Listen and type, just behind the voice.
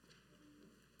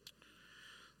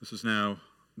This is now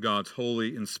God's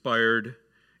holy, inspired,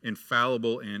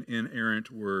 infallible, and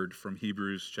inerrant word from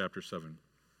Hebrews chapter 7.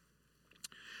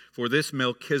 For this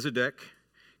Melchizedek,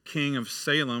 king of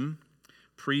Salem,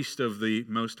 priest of the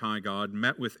Most High God,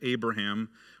 met with Abraham,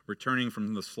 returning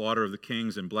from the slaughter of the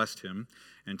kings, and blessed him.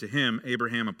 And to him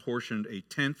Abraham apportioned a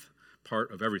tenth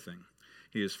part of everything.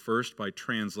 He is first, by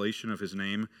translation of his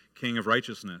name, King of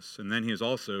Righteousness, and then he is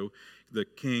also the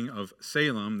King of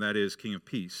Salem, that is, King of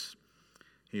Peace.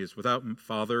 He is without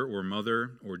father or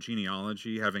mother or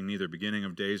genealogy, having neither beginning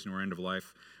of days nor end of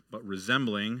life, but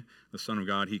resembling the Son of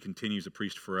God, he continues a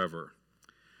priest forever.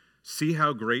 See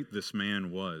how great this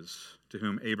man was, to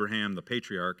whom Abraham the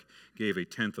patriarch gave a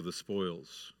tenth of the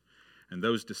spoils. And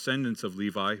those descendants of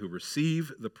Levi who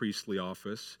receive the priestly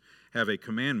office have a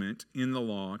commandment in the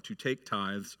law to take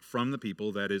tithes from the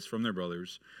people, that is, from their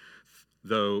brothers,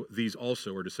 though these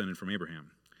also are descended from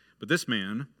Abraham. But this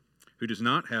man, who does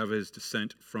not have his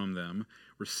descent from them,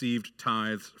 received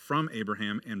tithes from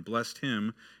Abraham and blessed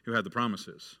him who had the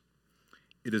promises.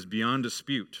 It is beyond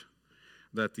dispute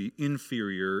that the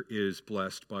inferior is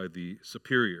blessed by the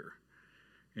superior.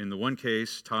 In the one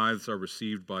case, tithes are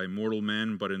received by mortal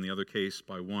men, but in the other case,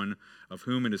 by one of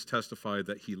whom it is testified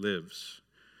that he lives.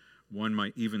 One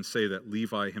might even say that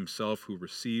Levi himself, who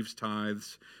receives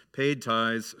tithes, paid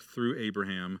tithes through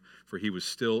Abraham, for he was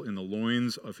still in the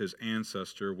loins of his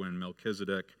ancestor when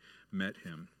Melchizedek met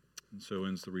him. And so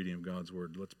ends the reading of God's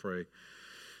word. Let's pray.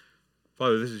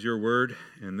 Father, this is your word,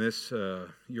 and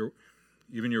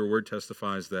even your word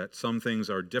testifies that some things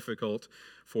are difficult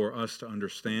for us to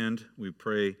understand. We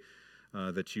pray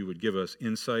that you would give us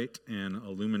insight and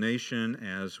illumination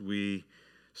as we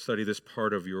study this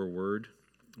part of your word.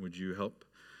 Would you help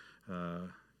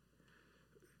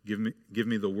give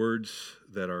me the words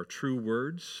that are true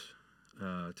words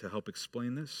to help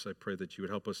explain this? I pray that you would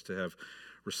help us to have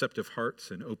receptive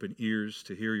hearts and open ears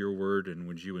to hear your word, and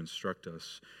would you instruct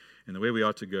us in the way we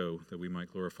ought to go, that we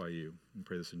might glorify you. We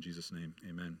pray this in Jesus' name.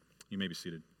 Amen. You may be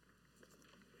seated.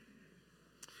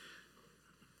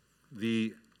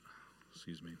 The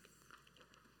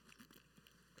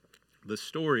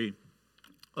story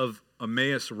of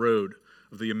Emmaus Road,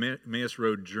 of the Emmaus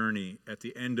Road journey at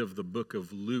the end of the book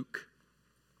of Luke,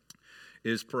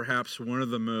 is perhaps one of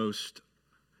the most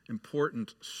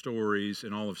important stories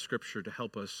in all of Scripture to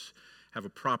help us have a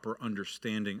proper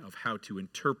understanding of how to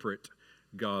interpret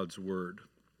God's word.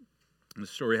 And the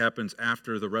story happens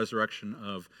after the resurrection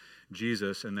of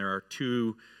Jesus, and there are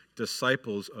two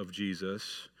disciples of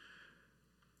Jesus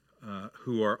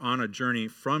who are on a journey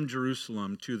from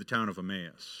Jerusalem to the town of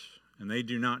Emmaus. And they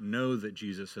do not know that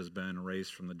Jesus has been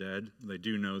raised from the dead. They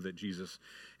do know that Jesus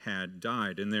had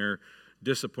died, and they're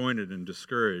disappointed and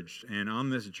discouraged. And on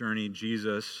this journey,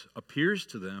 Jesus appears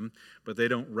to them, but they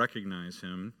don't recognize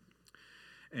him.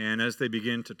 And as they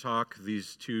begin to talk,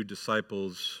 these two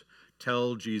disciples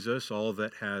tell Jesus all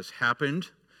that has happened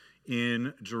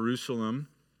in Jerusalem.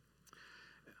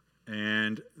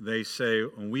 And they say,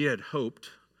 we had hoped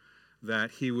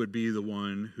that he would be the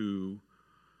one who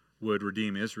would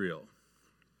redeem Israel.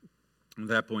 At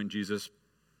that point, Jesus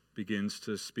begins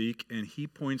to speak, and he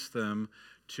points them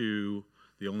to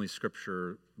the only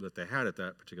scripture that they had at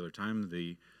that particular time,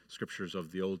 the scriptures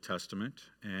of the Old Testament.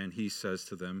 And he says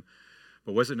to them,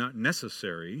 but was it not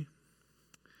necessary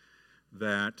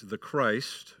that the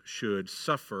Christ should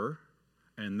suffer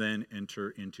and then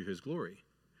enter into his glory?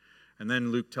 And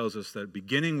then Luke tells us that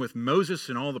beginning with Moses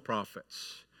and all the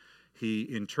prophets,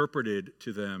 he interpreted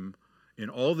to them in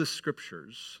all the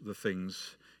scriptures the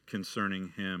things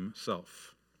concerning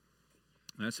himself.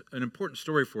 And that's an important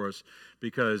story for us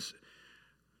because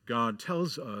God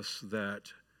tells us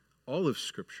that all of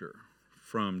Scripture,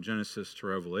 from Genesis to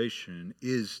Revelation,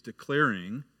 is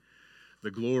declaring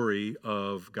the glory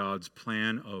of God's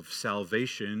plan of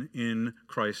salvation in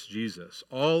Christ Jesus.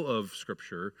 All of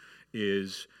Scripture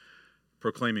is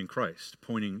proclaiming Christ,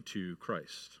 pointing to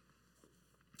Christ.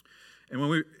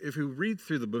 And if we read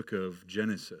through the book of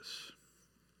Genesis,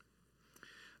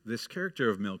 this character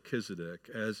of Melchizedek,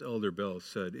 as Elder Bell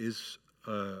said, is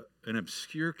an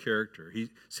obscure character. He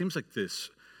seems like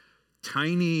this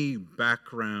tiny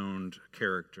background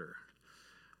character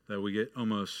that we get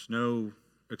almost no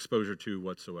exposure to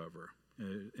whatsoever.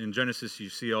 In Genesis, you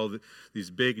see all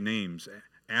these big names,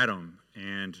 Adam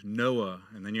and Noah,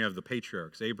 and then you have the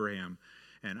patriarchs, Abraham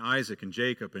and Isaac and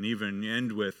Jacob, and even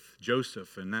end with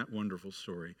Joseph and that wonderful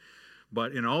story.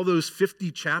 But in all those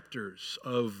 50 chapters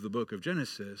of the book of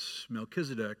Genesis,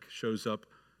 Melchizedek shows up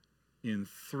in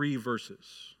 3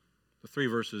 verses, the 3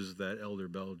 verses that Elder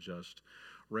Bell just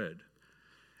read.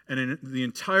 And in the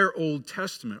entire Old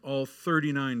Testament, all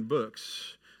 39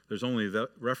 books, There's only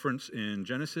that reference in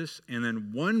Genesis, and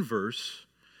then one verse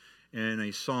in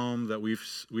a psalm that we've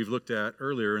looked at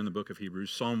earlier in the book of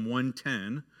Hebrews, Psalm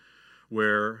 110,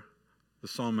 where the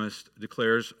psalmist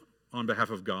declares on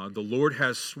behalf of God, "The Lord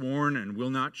has sworn and will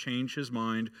not change his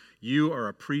mind. You are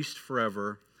a priest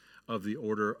forever of the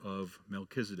order of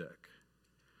Melchizedek."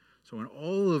 So in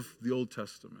all of the Old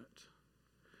Testament,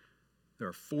 there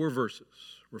are 4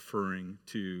 verses referring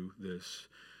to this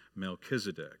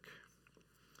Melchizedek.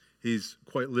 He's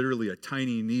quite literally a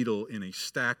tiny needle in a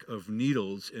stack of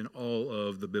needles in all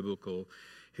of the biblical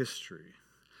history.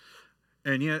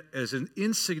 And yet, as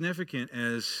insignificant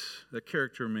as the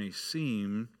character may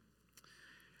seem,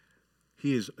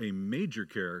 he is a major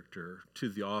character to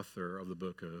the author of the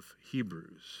book of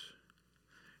Hebrews.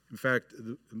 In fact,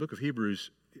 the book of Hebrews,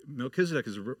 Melchizedek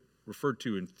is referred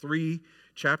to in 3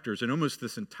 chapters, and almost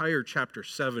this entire chapter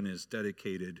 7 is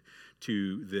dedicated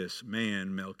to this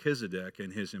man, Melchizedek,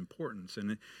 and his importance.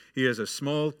 And he has a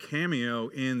small cameo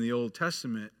in the Old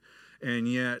Testament,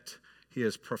 and yet he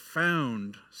has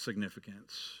profound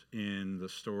significance in the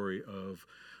story of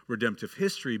redemptive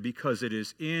history, because it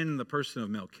is in the person of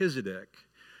Melchizedek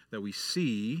that we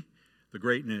see the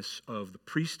greatness of the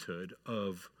priesthood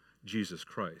of Jesus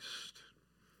Christ.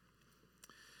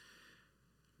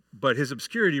 But his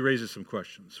obscurity raises some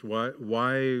questions.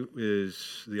 Why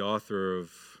is the author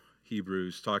of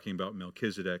Hebrews talking about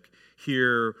Melchizedek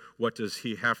here? What does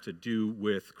he have to do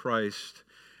with Christ?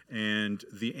 And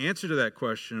the answer to that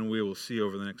question we will see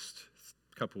over the next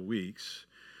couple weeks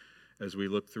as we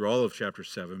look through all of chapter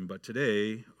 7. But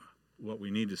today, what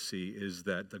we need to see is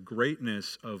that the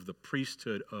greatness of the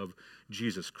priesthood of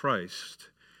Jesus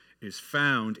Christ is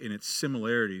found in its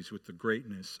similarities with the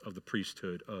greatness of the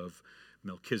priesthood of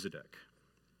Melchizedek.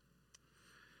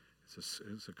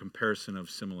 It's a comparison of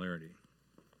similarity.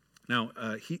 Now,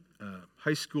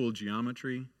 high school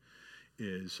geometry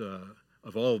is,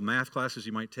 of all math classes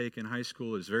you might take in high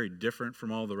school, is very different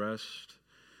from all the rest.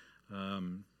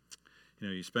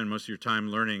 You spend most of your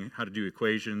time learning how to do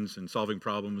equations and solving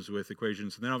problems with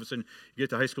equations, and then all of a sudden you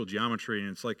get to high school geometry, and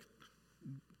it's like,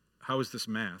 how is this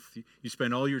math? You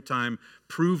spend all your time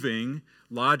proving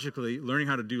logically, learning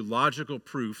how to do logical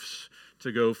proofs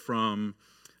to go from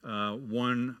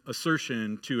one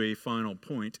assertion to a final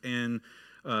point. And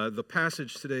the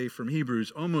passage today from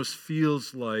Hebrews almost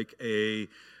feels like a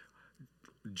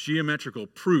geometrical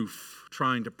proof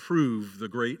trying to prove the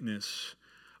greatness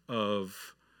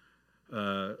of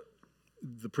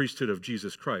the priesthood of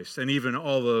Jesus Christ. And even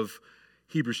all of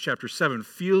Hebrews chapter 7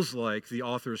 feels like the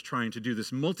author is trying to do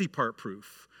this multi-part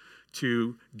proof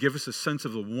to give us a sense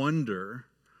of the wonder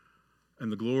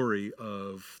and the glory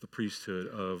of the priesthood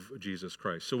of Jesus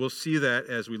Christ. So we'll see that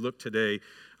as we look today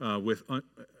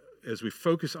as we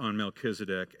focus on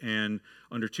Melchizedek, and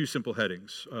under 2 simple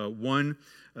headings. One,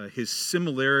 his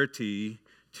similarity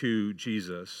to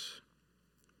Jesus,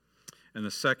 and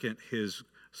the second, his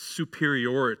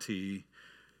superiority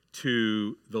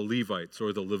to the Levites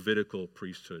or the Levitical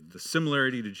priesthood. The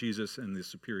similarity to Jesus and the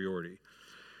superiority.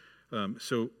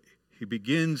 So he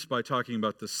begins by talking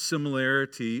about the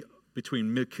similarity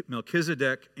between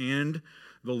Melchizedek and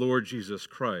the Lord Jesus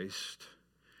Christ.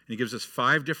 And he gives us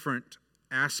 5 different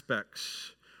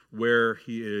aspects where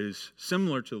he is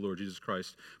similar to the Lord Jesus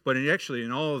Christ. But actually,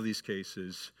 in all of these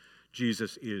cases,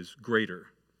 Jesus is greater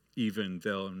even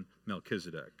than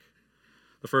Melchizedek.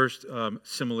 The first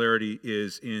similarity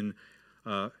is in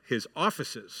his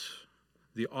offices,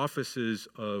 the offices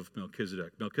of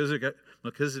Melchizedek.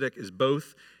 Melchizedek is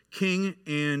both king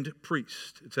and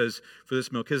priest. It says, for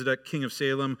this Melchizedek, king of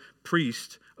Salem,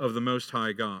 priest of the Most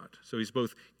High God. So he's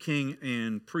both king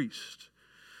and priest.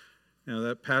 Now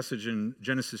that passage in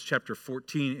Genesis chapter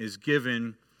 14 is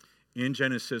given in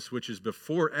Genesis, which is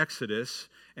before Exodus.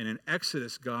 And in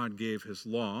Exodus, God gave his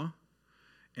law.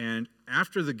 And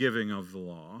after the giving of the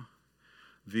law,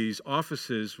 these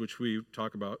offices, which we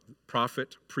talk about,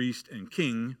 prophet, priest, and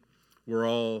king, were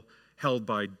all held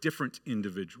by different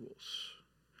individuals.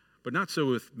 But not so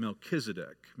with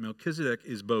Melchizedek. Melchizedek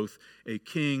is both a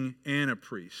king and a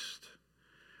priest,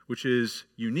 which is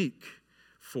unique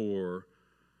for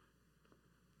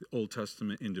the Old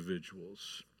Testament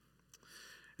individuals.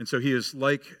 And so he is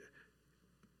like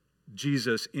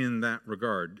Jesus in that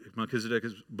regard. Melchizedek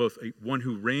is both one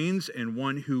who reigns and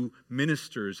one who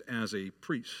ministers as a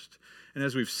priest. And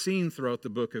as we've seen throughout the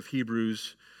book of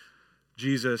Hebrews,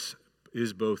 Jesus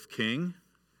is both king,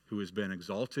 who has been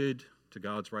exalted to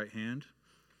God's right hand,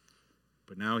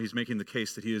 but now he's making the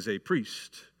case that he is a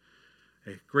priest,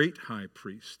 a great high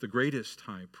priest, the greatest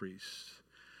high priest.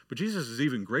 But Jesus is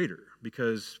even greater,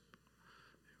 because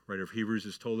writer of Hebrews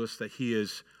has told us that he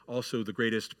is also the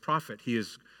greatest prophet. He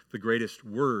is the greatest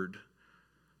word.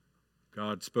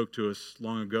 God spoke to us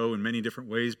long ago in many different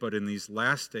ways, but in these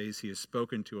last days he has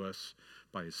spoken to us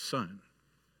by his Son.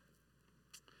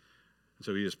 And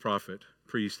so he is prophet,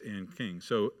 priest, and king.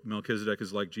 So Melchizedek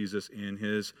is like Jesus in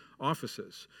his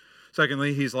offices.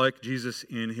 Secondly, he's like Jesus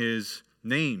in his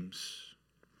names.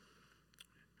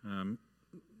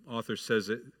 Author says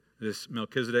that this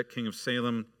Melchizedek, king of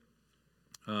Salem,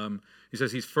 he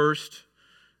says he's first,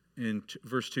 in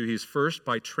verse 2, he's first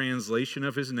by translation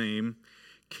of his name,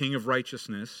 king of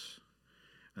righteousness,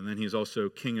 and then he's also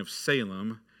king of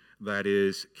Salem, that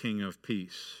is, king of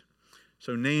peace.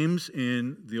 So names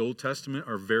in the Old Testament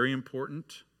are very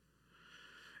important,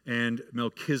 and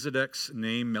Melchizedek's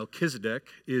name, Melchizedek,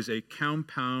 is a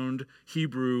compound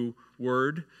Hebrew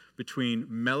word between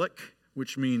Melech,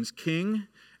 which means king,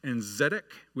 and Zedek,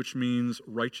 which means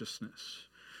righteousness.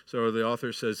 So the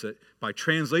author says that by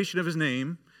translation of his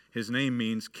name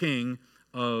means king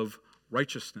of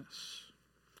righteousness.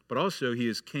 But also he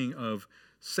is king of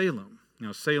Salem.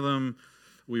 Now Salem,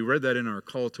 we read that in our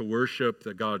call to worship,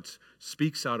 that God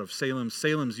speaks out of Salem.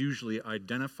 Salem's usually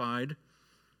identified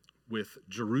with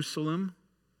Jerusalem.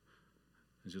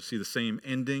 As you'll see, the same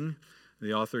ending.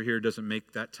 The author here doesn't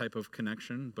make that type of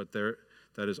connection, but that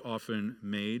is often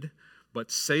made. But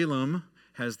Salem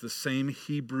has the same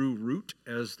Hebrew root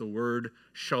as the word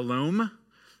shalom,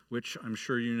 which I'm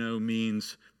sure you know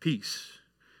means peace.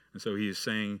 And so he is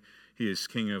saying he is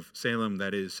king of Salem,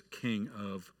 that is king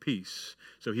of peace.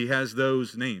 So he has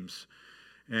those names,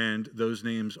 and those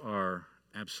names are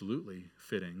absolutely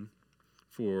fitting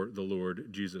for the Lord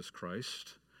Jesus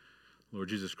Christ. Lord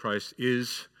Jesus Christ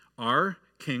is our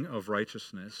King of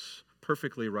righteousness,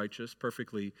 perfectly righteous,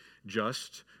 perfectly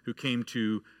just, who came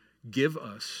to give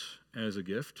us as a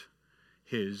gift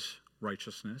his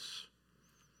righteousness.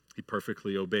 He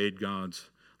perfectly obeyed God's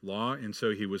law, and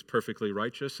so he was perfectly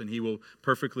righteous, and he will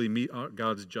perfectly meet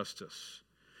God's justice.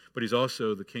 But he's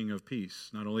also the King of peace.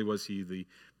 Not only was he the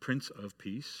Prince of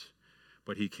Peace,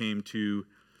 but he came to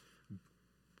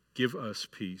give us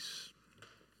peace.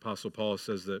 Apostle Paul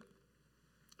says that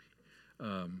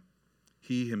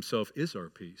he himself is our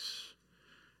peace.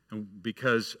 And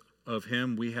because of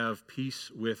him, we have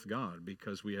peace with God,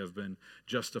 because we have been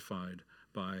justified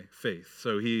by faith.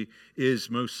 So he is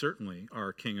most certainly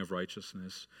our King of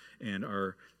righteousness and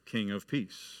our King of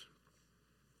peace.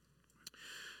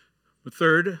 But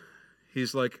third,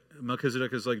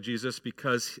 Melchizedek is like Jesus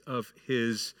because of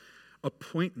his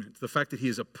appointment, the fact that he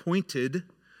is appointed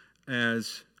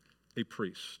as a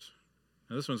priest.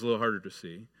 Now this one's a little harder to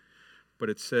see, but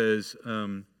it says,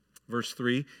 verse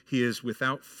 3, he is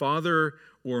without father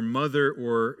or mother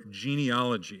or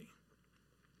genealogy.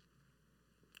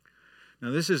 Now,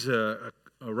 this is a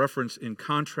reference in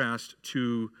contrast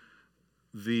to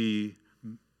the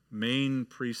main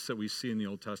priests that we see in the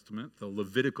Old Testament, the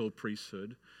Levitical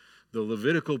priesthood. The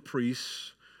Levitical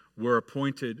priests were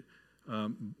appointed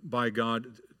by God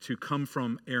to come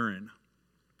from Aaron.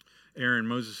 Aaron,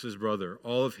 Moses' brother.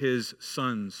 All of his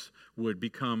sons would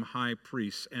become high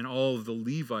priests, and all of the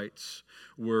Levites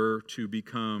were to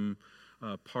become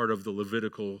part of the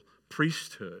Levitical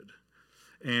priesthood.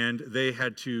 And they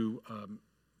had to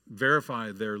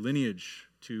verify their lineage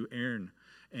to Aaron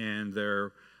and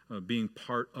their being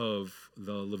part of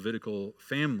the Levitical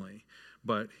family.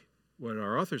 But what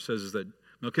our author says is that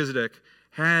Melchizedek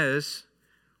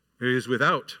is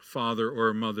without father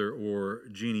or mother or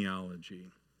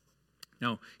genealogy.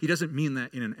 Now, he doesn't mean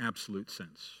that in an absolute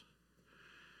sense.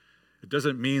 It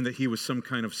doesn't mean that he was some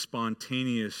kind of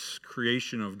spontaneous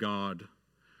creation of God.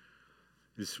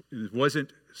 It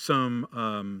wasn't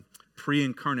some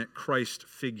pre-incarnate Christ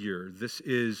figure.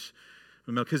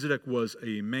 Melchizedek was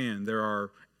a man. There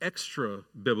are extra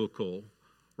biblical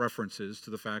references to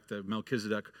the fact that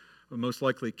Melchizedek most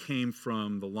likely came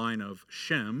from the line of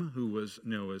Shem, who was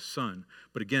Noah's son.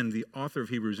 But again, the author of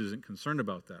Hebrews isn't concerned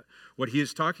about that. What he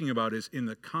is talking about is in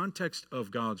the context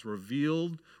of God's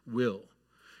revealed will,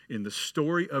 in the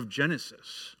story of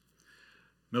Genesis,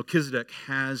 Melchizedek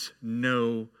has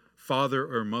no father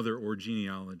or mother or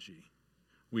genealogy.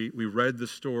 We read the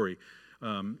story.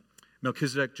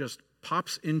 Melchizedek just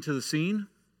pops into the scene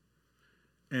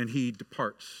and he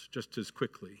departs just as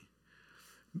quickly.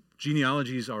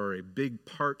 Genealogies are a big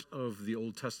part of the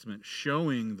Old Testament,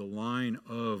 showing the line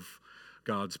of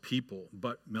God's people.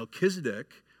 But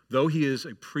Melchizedek, though he is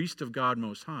a priest of God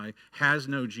Most High, has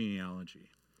no genealogy.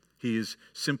 He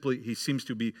seems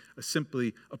to be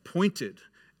simply appointed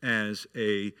as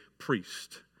a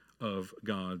priest of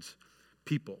God's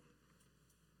people.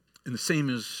 And the same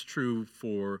is true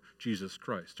for Jesus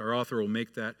Christ. Our author will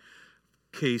make that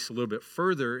case a little bit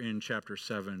further in chapter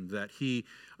 7, that he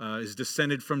is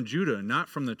descended from Judah, not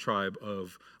from the tribe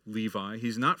of Levi.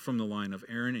 He's not from the line of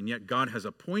Aaron, and yet God has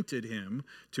appointed him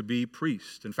to be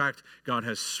priest. In fact, God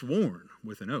has sworn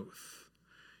with an oath,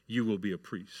 you will be a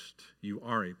priest. You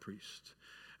are a priest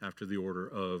after the order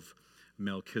of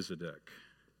Melchizedek.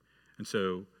 And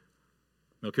so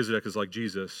Melchizedek is like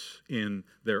Jesus in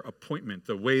their appointment,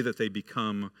 the way that they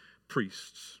become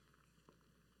priests.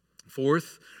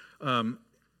 Fourth,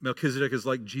 Melchizedek is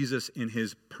like Jesus in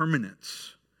his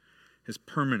permanence,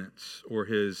 or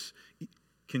his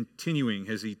continuing,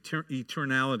 his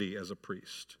eternality as a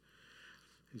priest.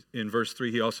 In verse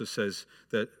 3, he also says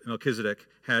that Melchizedek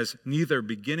has neither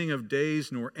beginning of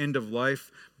days nor end of life,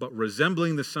 but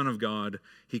resembling the Son of God,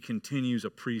 he continues a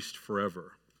priest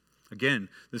forever. Again,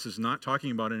 this is not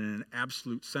talking about it in an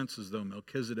absolute sense as though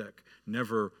Melchizedek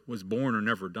never was born or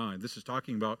never died. This is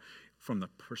talking about from the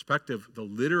perspective, the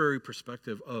literary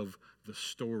perspective of the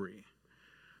story.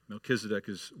 Melchizedek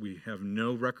we have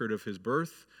no record of his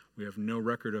birth. We have no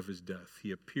record of his death.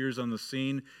 He appears on the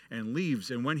scene and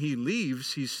leaves. And when he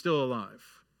leaves, he's still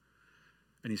alive.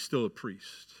 And he's still a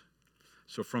priest.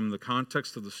 So from the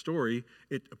context of the story,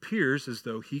 it appears as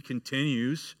though he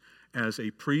continues as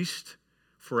a priest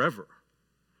forever,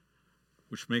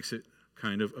 which makes it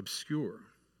kind of obscure.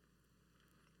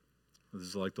 This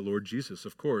is like the Lord Jesus,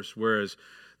 of course, whereas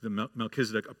the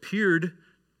Melchizedek appeared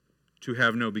to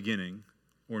have no beginning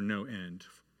or no end,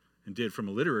 and did from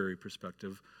a literary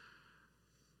perspective,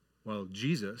 while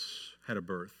Jesus had a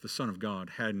birth, the Son of God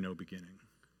had no beginning.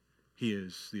 He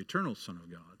is the eternal Son of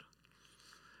God.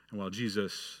 And while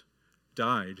Jesus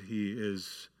died, he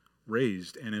is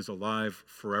raised and is alive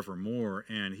forevermore,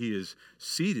 and he is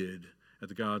seated at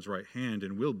the God's right hand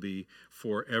and will be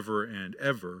forever and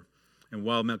ever. And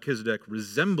while Melchizedek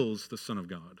resembles the Son of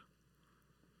God,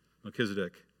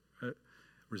 Melchizedek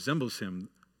resembles him,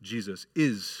 Jesus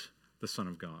is the Son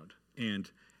of God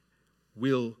and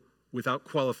will, without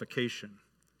qualification,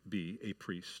 be a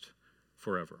priest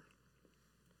forever.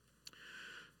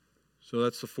 So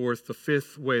that's the fourth. The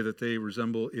fifth way that they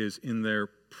resemble is in their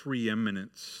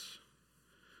preeminence.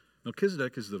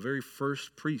 Melchizedek is the very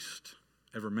first priest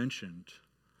ever mentioned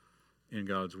in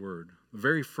God's Word. The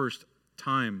very first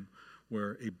time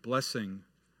where a blessing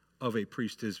of a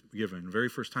priest is given. The very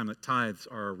first time that tithes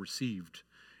are received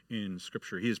in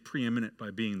Scripture. He is preeminent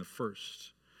by being the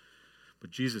first.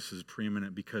 But Jesus is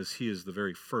preeminent because he is the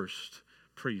very first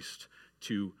priest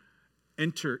to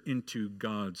enter into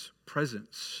God's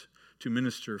presence, to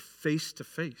minister face to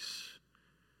face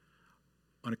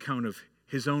on account of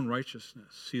his own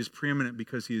righteousness. He is preeminent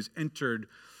because he is entered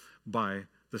by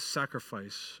the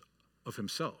sacrifice of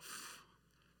himself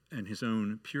and his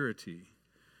own purity.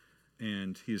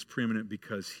 And he is preeminent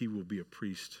because he will be a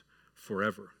priest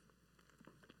forever.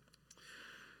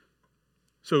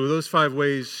 So those 5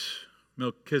 ways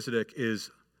Melchizedek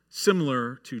is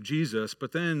similar to Jesus,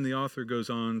 but then the author goes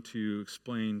on to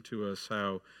explain to us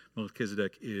how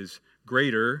Melchizedek is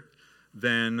greater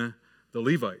than the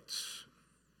Levites.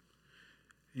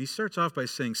 And he starts off by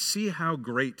saying, see how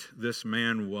great this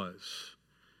man was.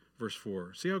 Verse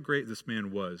 4, see how great this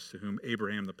man was to whom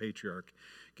Abraham the patriarch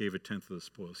gave 1/10 of the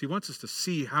spoils. He wants us to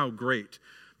see how great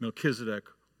Melchizedek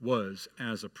was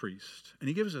as a priest. And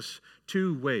he gives us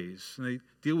 2 ways. And they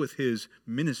deal with his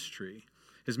ministry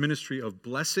of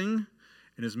blessing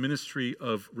and his ministry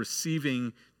of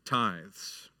receiving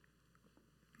tithes.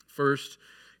 First,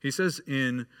 he says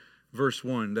in verse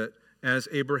 1 that as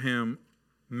Abraham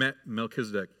met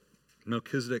Melchizedek,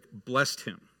 Melchizedek blessed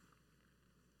him.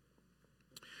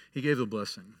 He gave the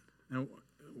blessing. Now,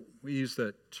 we use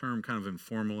that term kind of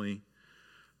informally,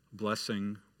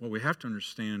 blessing. What we have to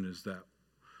understand is that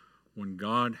when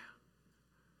God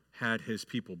had his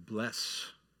people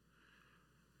bless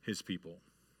his people,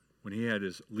 when he had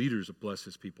his leaders bless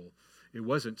his people, it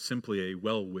wasn't simply a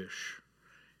well-wish.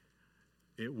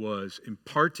 It was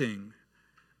imparting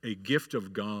a gift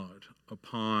of God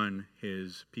upon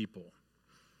his people.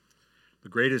 The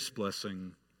greatest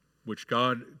blessing which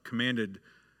God commanded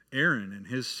Aaron and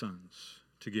his sons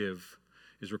to give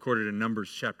is recorded in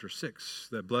Numbers chapter 6,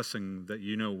 that blessing that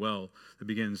you know well, that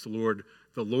begins, the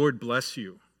Lord bless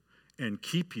you and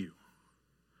keep you.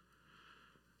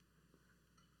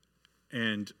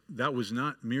 And that was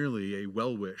not merely a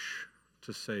well-wish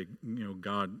to say,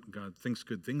 God thinks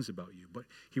good things about you, but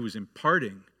he was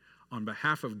imparting on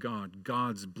behalf of God,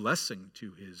 God's blessing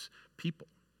to his people.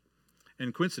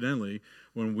 And coincidentally,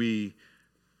 when we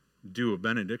do a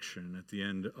benediction at the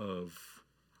end of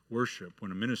worship,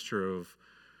 when a minister of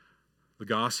the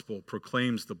gospel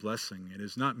proclaims the blessing. It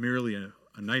is not merely a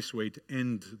nice way to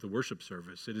end the worship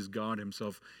service. It is God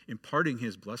himself imparting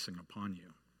his blessing upon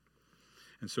you.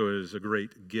 And so it is a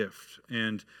great gift.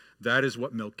 And that is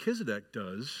what Melchizedek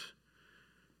does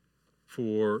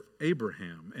for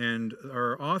Abraham. And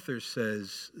our author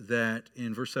says that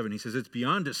in verse 7, he says, it's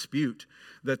beyond dispute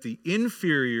that the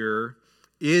inferior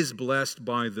is blessed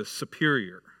by the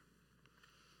superior.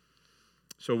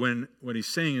 So what he's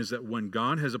saying is that when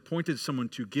God has appointed someone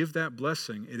to give that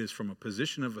blessing, it is from a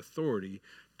position of authority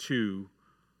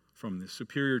from the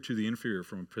superior to the inferior,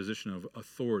 from a position of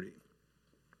authority.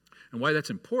 And why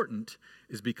that's important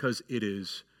is because it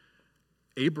is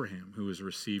Abraham who is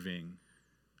receiving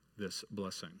this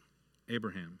blessing.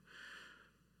 Abraham.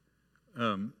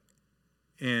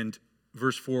 And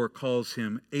verse 4 calls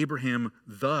him Abraham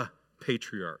the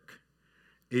patriarch.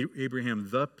 Abraham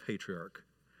the patriarch.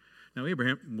 Now,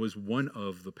 Abraham was one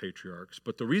of the patriarchs,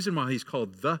 but the reason why he's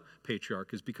called the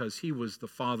patriarch is because he was the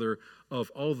father of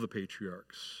all the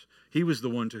patriarchs. He was the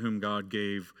one to whom God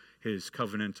gave his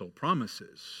covenantal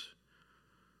promises.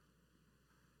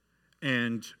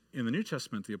 And in the New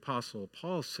Testament, the Apostle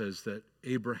Paul says that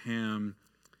Abraham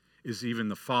is even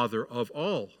the father of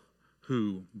all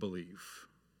who believe.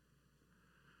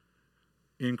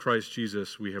 In Christ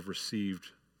Jesus, we have received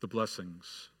the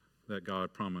blessings that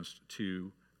God promised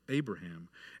to Abraham.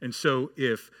 And so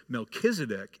if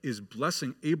Melchizedek is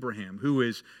blessing Abraham, who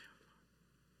is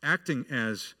acting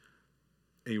as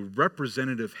a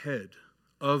representative head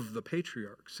of the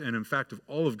patriarchs, and in fact of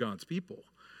all of God's people,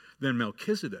 then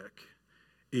Melchizedek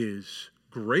is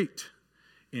great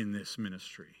in this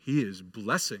ministry. He is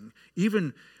blessing.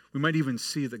 We might even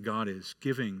see that God is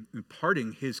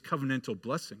imparting his covenantal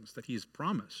blessings that he has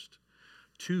promised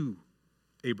to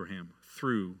Abraham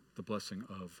through the blessing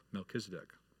of Melchizedek.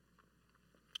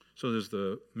 So there's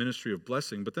the ministry of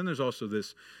blessing, but then there's also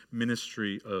this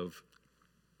ministry of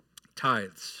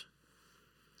tithes.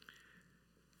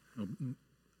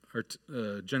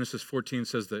 Genesis 14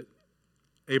 says that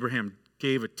Abraham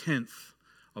gave a tenth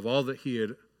of all that he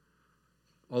had,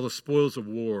 all the spoils of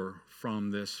war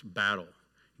from this battle.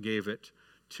 He gave it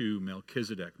to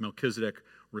Melchizedek. Melchizedek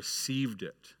received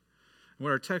it. And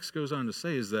what our text goes on to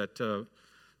say is that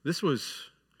this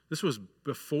was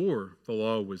before the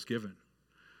law was given.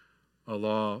 A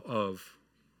law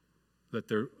that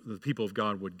the people of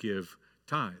God would give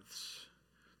tithes.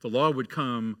 The law would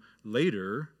come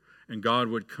later, and God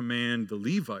would command the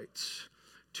Levites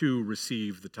to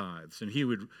receive the tithes. And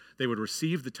they would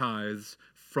receive the tithes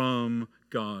from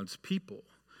God's people.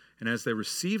 And as they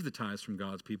received the tithes from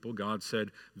God's people, God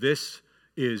said, "This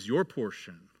is your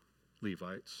portion,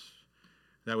 Levites."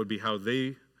 That would be how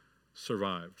they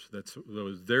survived. That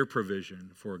was their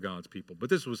provision for God's people. But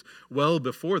this was well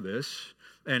before this,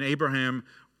 and Abraham,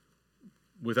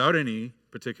 without any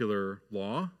particular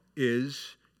law,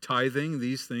 is tithing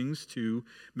these things to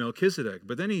Melchizedek.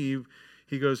 But then he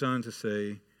goes on to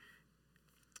say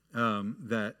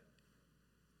that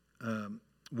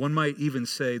one might even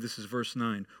say, this is verse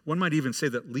 9, one might even say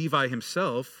that Levi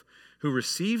himself, who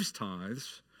receives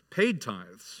tithes, paid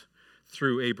tithes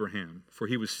through Abraham, for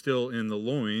he was still in the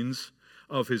loins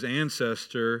of his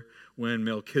ancestor when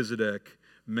Melchizedek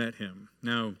met him.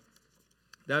 Now,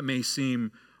 that may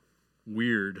seem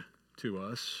weird to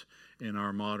us in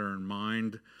our modern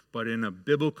mind, but in a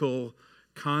biblical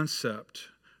concept,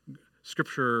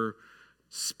 Scripture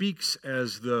speaks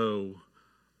as though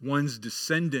one's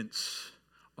descendants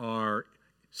are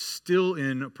still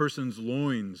in a person's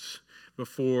loins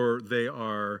before they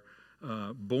are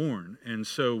born. And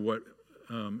so what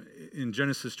in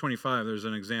Genesis 25, there's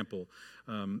an example.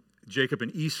 Jacob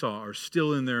and Esau are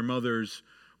still in their mother's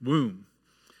womb.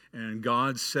 And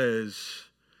God says,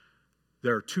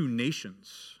 there are two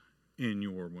nations in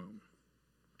your womb.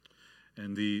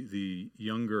 And the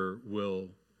younger will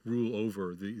rule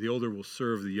over, the older will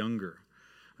serve the younger.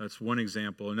 That's one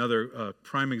example. Another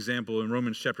prime example in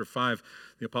Romans chapter 5,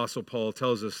 the Apostle Paul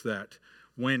tells us that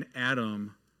when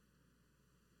Adam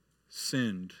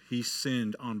sinned, he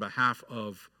sinned on behalf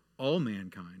of all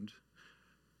mankind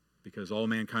because all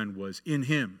mankind was in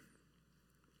him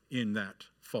in that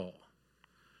fall.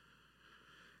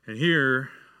 And here,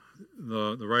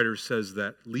 the writer says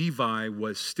that Levi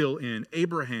was still in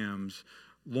Abraham's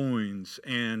loins,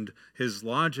 and his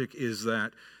logic is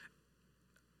that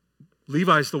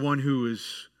Levi's the one who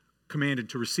is commanded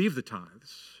to receive the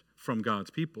tithes from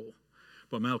God's people.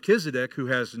 But Melchizedek, who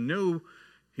has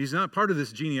he's not part of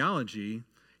this genealogy,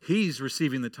 he's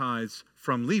receiving the tithes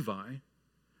from Levi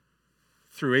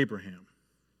through Abraham.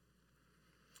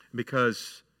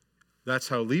 Because that's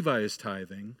how Levi is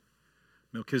tithing.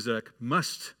 Melchizedek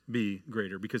must be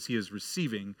greater because he is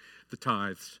receiving the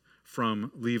tithes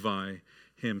from Levi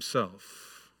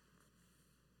himself.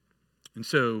 And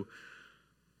so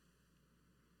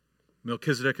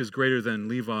Melchizedek is greater than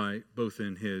Levi both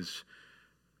in his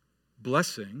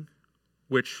blessing,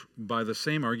 which by the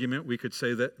same argument we could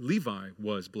say that Levi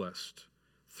was blessed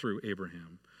through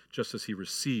Abraham, just as he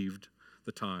received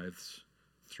the tithes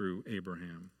through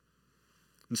Abraham.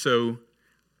 And so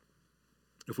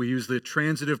if we use the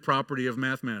transitive property of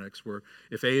mathematics, where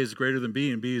if A is greater than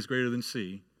B and B is greater than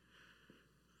C,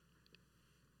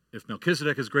 if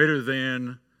Melchizedek is greater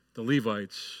than the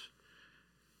Levites,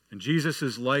 and Jesus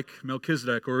is like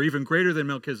Melchizedek, or even greater than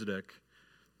Melchizedek,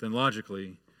 then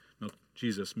logically,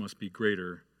 Jesus must be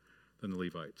greater than the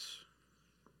Levites.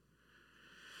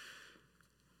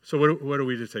 So what are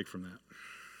we to take from that?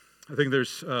 I think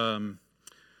there's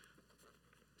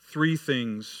three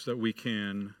things that we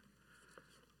can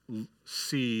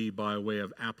see by way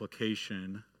of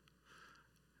application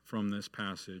from this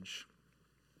passage.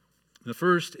 The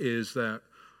first is that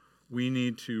we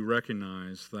need to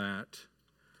recognize that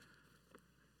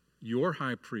your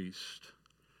high priest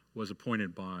was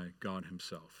appointed by God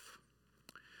himself.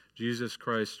 Jesus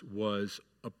Christ was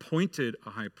appointed a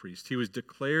high priest. He was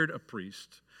declared a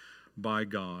priest by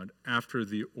God after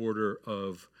the order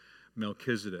of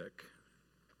Melchizedek.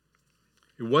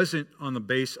 It wasn't on the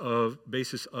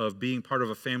basis of being part of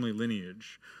a family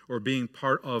lineage or being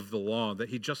part of the law that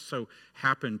he just so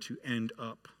happened to end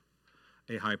up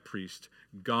a high priest.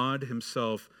 God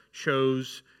himself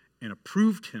chose and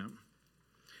approved him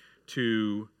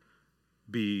to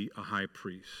be a high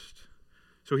priest.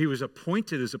 So he was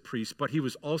appointed as a priest, but he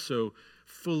was also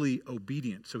fully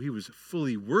obedient. So he was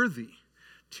fully worthy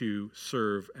to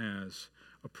serve as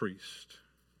a priest.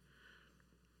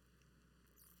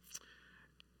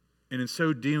 And in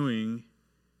so doing,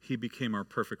 he became our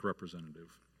perfect representative.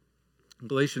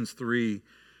 Galatians 3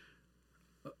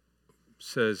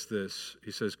 says this.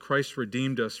 He says, Christ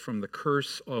redeemed us from the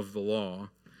curse of the law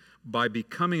by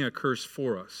becoming a curse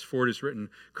for us. For it is written,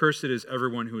 cursed is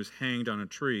everyone who is hanged on a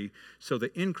tree, so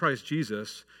that in Christ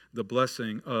Jesus the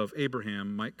blessing of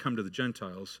Abraham might come to the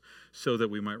Gentiles, so that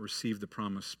we might receive the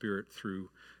promised Spirit through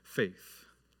faith.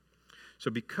 So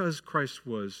because Christ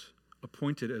was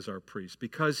appointed as our priest,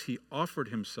 because he offered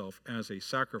himself as a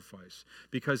sacrifice,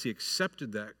 because he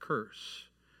accepted that curse,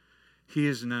 he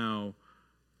is now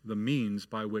the means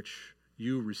by which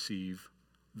you receive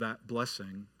that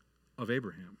blessing of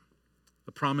Abraham.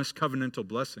 The promised covenantal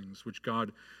blessings which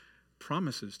God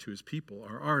promises to his people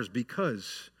are ours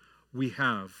because we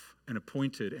have an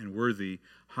appointed and worthy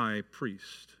high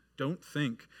priest. Don't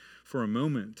think for a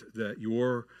moment that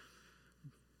your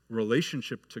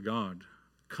relationship to God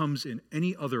comes in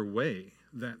any other way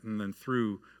than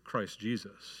through Christ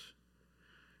Jesus.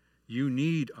 You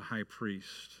need a high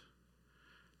priest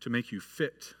to make you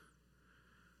fit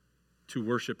to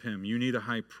worship him. You need a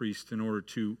high priest in order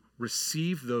to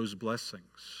receive those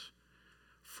blessings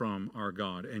from our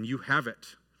God. And you have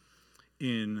it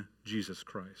in Jesus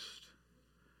Christ.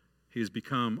 He has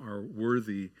become our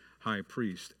worthy high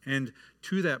priest. And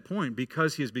to that point,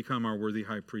 because he has become our worthy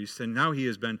high priest, and now he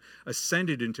has been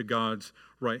ascended into God's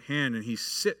right hand, and he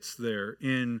sits there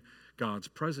in God's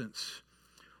presence,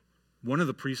 one of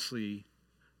the priestly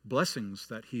blessings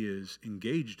that he is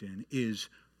engaged in is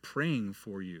praying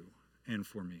for you and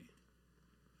for me.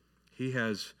 He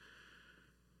has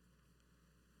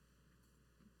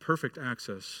perfect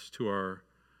access to our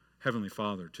Heavenly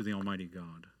Father, to the Almighty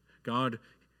God. God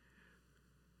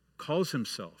calls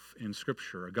himself in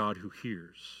Scripture a God who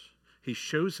hears. He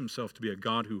shows himself to be a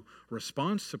God who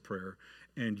responds to prayer,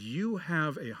 and you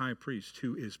have a high priest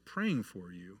who is praying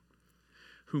for you,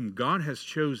 whom God has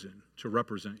chosen to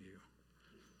represent you.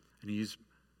 And he's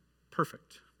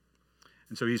perfect.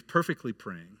 And so he's perfectly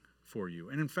praying for you.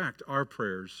 And in fact, our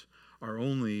prayers are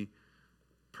only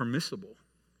permissible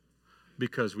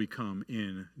because we come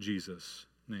in Jesus'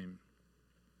 name.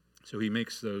 So he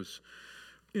makes those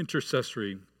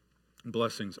intercessory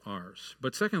blessings ours.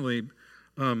 But secondly,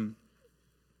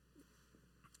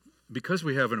 because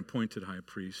we have an appointed high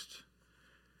priest,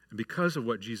 and because of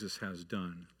what Jesus has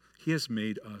done, he has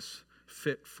made us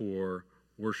fit for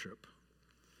worship.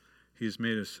 He has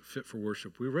made us fit for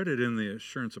worship. We read it in the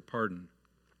assurance of pardon.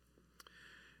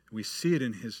 We see it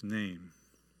in his name.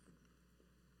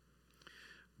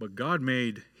 But God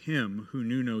made him who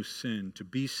knew no sin to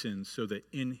be sin so that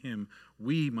in him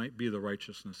we might be the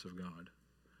righteousness of God.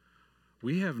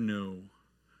 We have no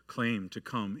claim to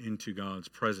come into God's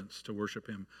presence to worship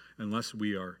him unless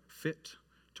we are fit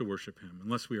to worship him,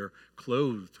 unless we are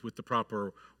clothed with the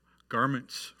proper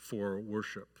garments for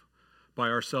worship. by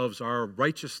ourselves, our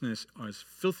righteousness as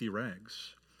filthy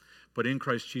rags. But in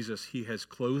Christ Jesus, he has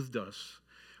clothed us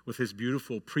with his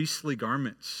beautiful priestly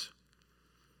garments,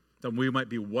 that we might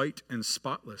be white and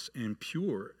spotless and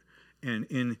pure and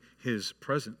in his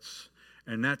presence.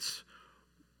 And that's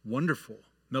wonderful.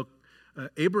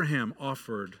 Abraham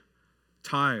offered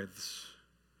tithes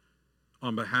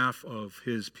on behalf of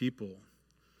his people.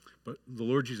 But the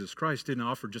Lord Jesus Christ didn't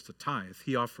offer just a tithe.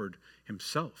 He offered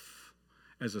himself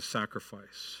as a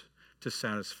sacrifice to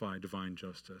satisfy divine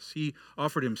justice. He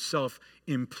offered himself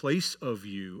in place of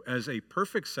you as a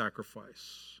perfect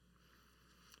sacrifice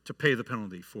to pay the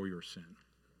penalty for your sin.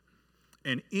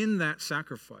 And in that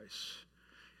sacrifice,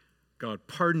 God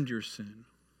pardoned your sin,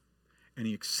 and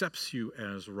he accepts you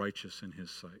as righteous in his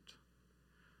sight.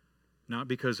 Not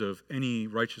because of any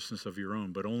righteousness of your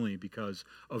own, but only because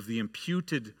of the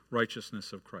imputed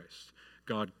righteousness of Christ,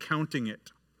 God counting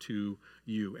it to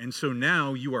you. And so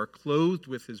now you are clothed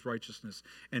with his righteousness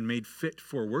and made fit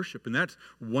for worship. And that's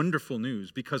wonderful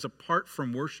news, because apart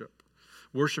from worship,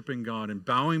 worshiping God and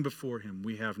bowing before him,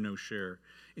 we have no share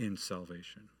in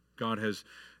salvation. God is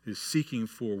seeking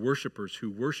for worshipers who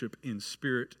worship in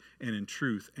spirit and in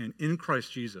truth. And in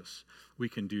Christ Jesus, we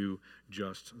can do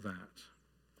just that.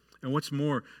 And what's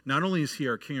more, not only is he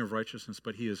our King of righteousness,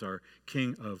 but he is our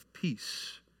King of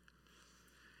peace.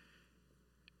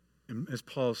 And as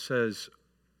Paul says,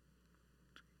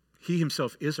 he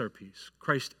himself is our peace.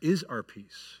 Christ is our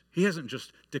peace. He hasn't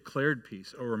just declared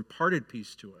peace or imparted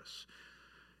peace to us.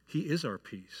 He is our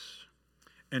peace.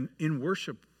 And in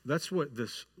worship, that's what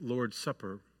this Lord's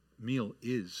Supper meal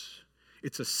is.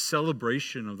 It's a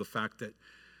celebration of the fact that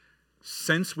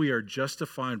since we are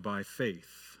justified by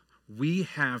faith, we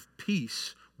have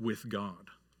peace with God.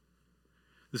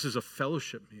 This is a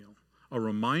fellowship meal, a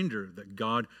reminder that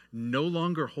God no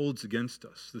longer holds against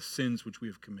us the sins which we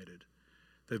have committed.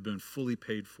 They've been fully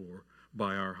paid for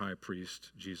by our high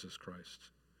priest, Jesus Christ.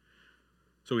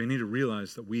 So we need to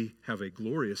realize that we have a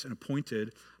glorious and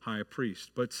appointed high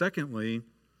priest. But secondly,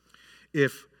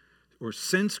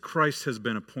 since Christ has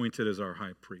been appointed as our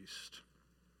high priest,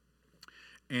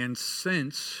 and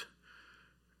since,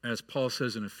 as Paul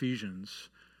says in Ephesians,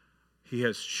 he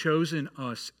has chosen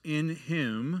us in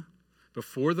him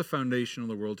before the foundation of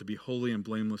the world to be holy and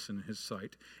blameless in his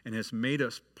sight, and has made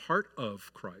us part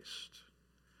of Christ.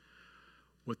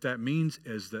 What that means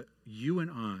is that you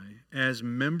and I, as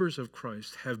members of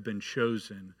Christ, have been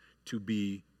chosen to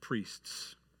be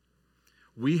priests.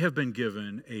 We have been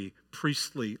given a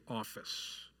priestly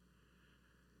office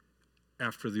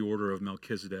after the order of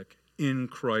Melchizedek in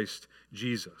Christ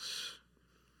Jesus.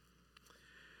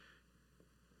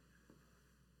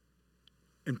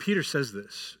 And Peter says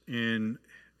this in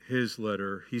his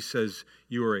letter. He says,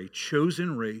 you are a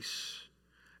chosen race,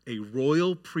 a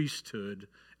royal priesthood,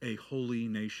 a holy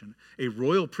nation. A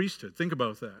royal priesthood. Think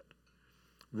about that.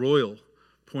 Royal,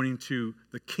 pointing to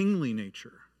the kingly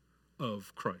nature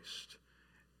of Christ.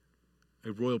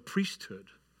 A royal priesthood,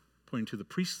 pointing to the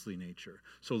priestly nature.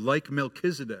 So like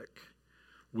Melchizedek,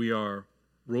 we are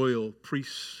royal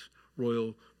priests,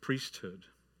 royal priesthood.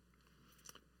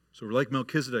 So we're like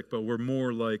Melchizedek, but we're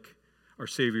more like our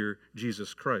Savior,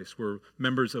 Jesus Christ. We're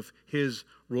members of his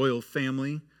royal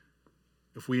family.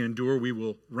 If we endure, we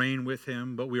will reign with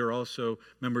him, but we are also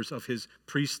members of his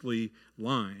priestly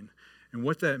line. And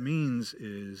what that means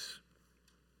is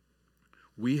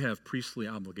we have priestly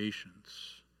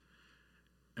obligations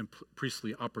and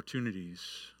priestly opportunities.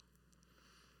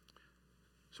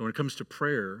 So when it comes to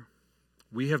prayer,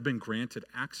 we have been granted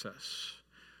access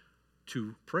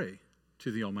to pray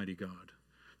to the Almighty God,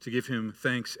 to give him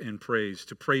thanks and praise,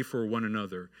 to pray for one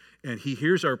another. And he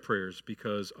hears our prayers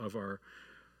because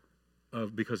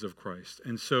of Christ.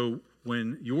 And so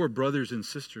when your brothers and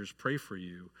sisters pray for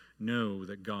you, know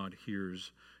that God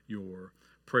hears your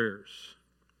prayers.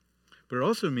 But it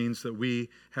also means that we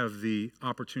have the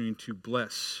opportunity to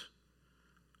bless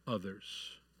others.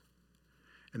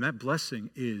 And that blessing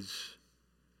is,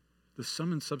 the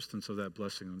sum and substance of that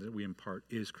blessing that we impart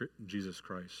is Jesus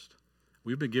Christ.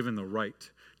 We've been given the right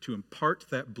to impart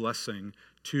that blessing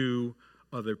to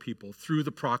other people through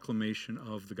the proclamation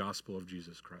of the gospel of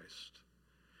Jesus Christ.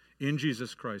 In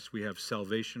Jesus Christ, we have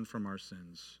salvation from our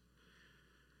sins,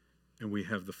 and we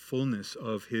have the fullness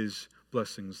of his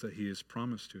blessings that he has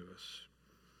promised to us.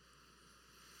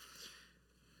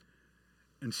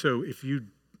 And so if you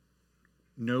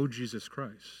know Jesus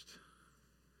Christ,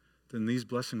 then these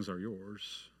blessings are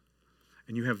yours,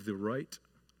 and you have the right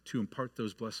to impart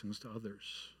those blessings to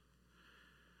others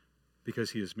because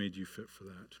he has made you fit for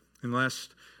that. And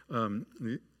last,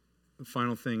 the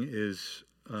final thing is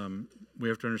we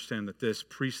have to understand that this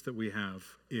priest that we have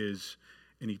is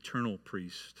an eternal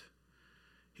priest.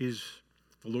 The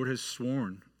Lord has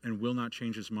sworn and will not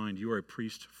change his mind. You are a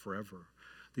priest forever.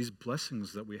 These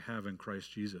blessings that we have in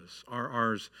Christ Jesus are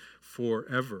ours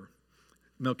forever.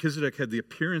 Melchizedek had the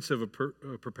appearance of a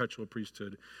perpetual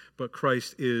priesthood, but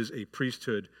Christ is a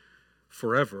priesthood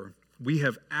forever. We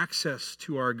have access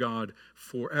to our God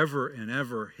forever and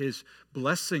ever. His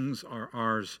blessings are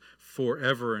ours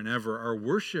forever and ever. Our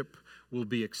worship will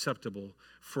be acceptable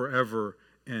forever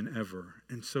and ever.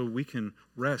 And so we can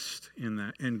rest in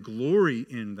that and glory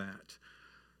in that,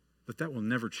 but that will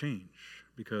never change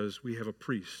because we have a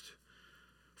priest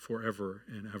forever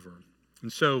and ever.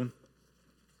 And so,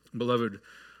 beloved,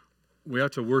 we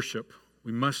ought to worship.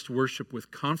 We must worship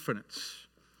with confidence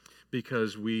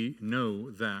because we know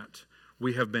that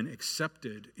we have been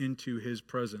accepted into his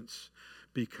presence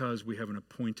because we have an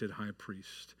appointed high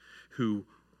priest who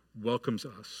welcomes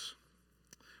us.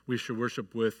 We should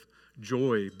worship with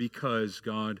joy because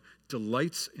God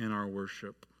delights in our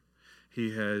worship.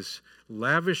 He has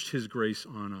lavished his grace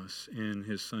on us in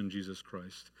his Son, Jesus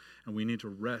Christ. And we need to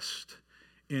rest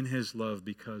in his love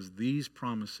because these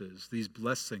promises, these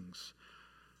blessings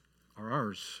are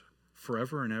ours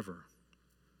forever and ever.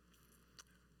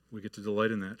 We get to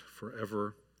delight in that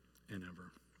forever and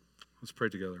ever. Let's pray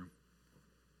together.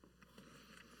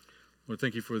 Lord,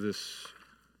 thank you for this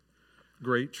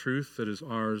great truth that is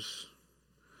ours,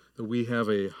 that we have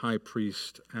a high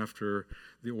priest after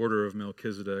the order of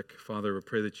Melchizedek. Father, we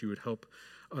pray that you would help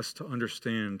us to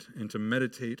understand and to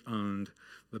meditate on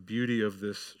the beauty of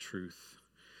this truth,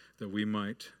 that we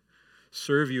might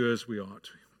serve you as we ought.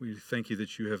 We thank you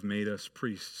that you have made us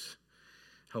priests.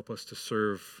 Help us to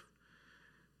serve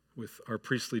with our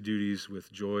priestly duties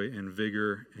with joy and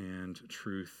vigor and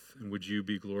truth. And would you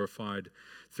be glorified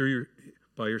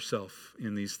by yourself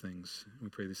in these things? We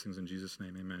pray these things in Jesus'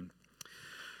 name. Amen.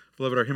 Beloved, our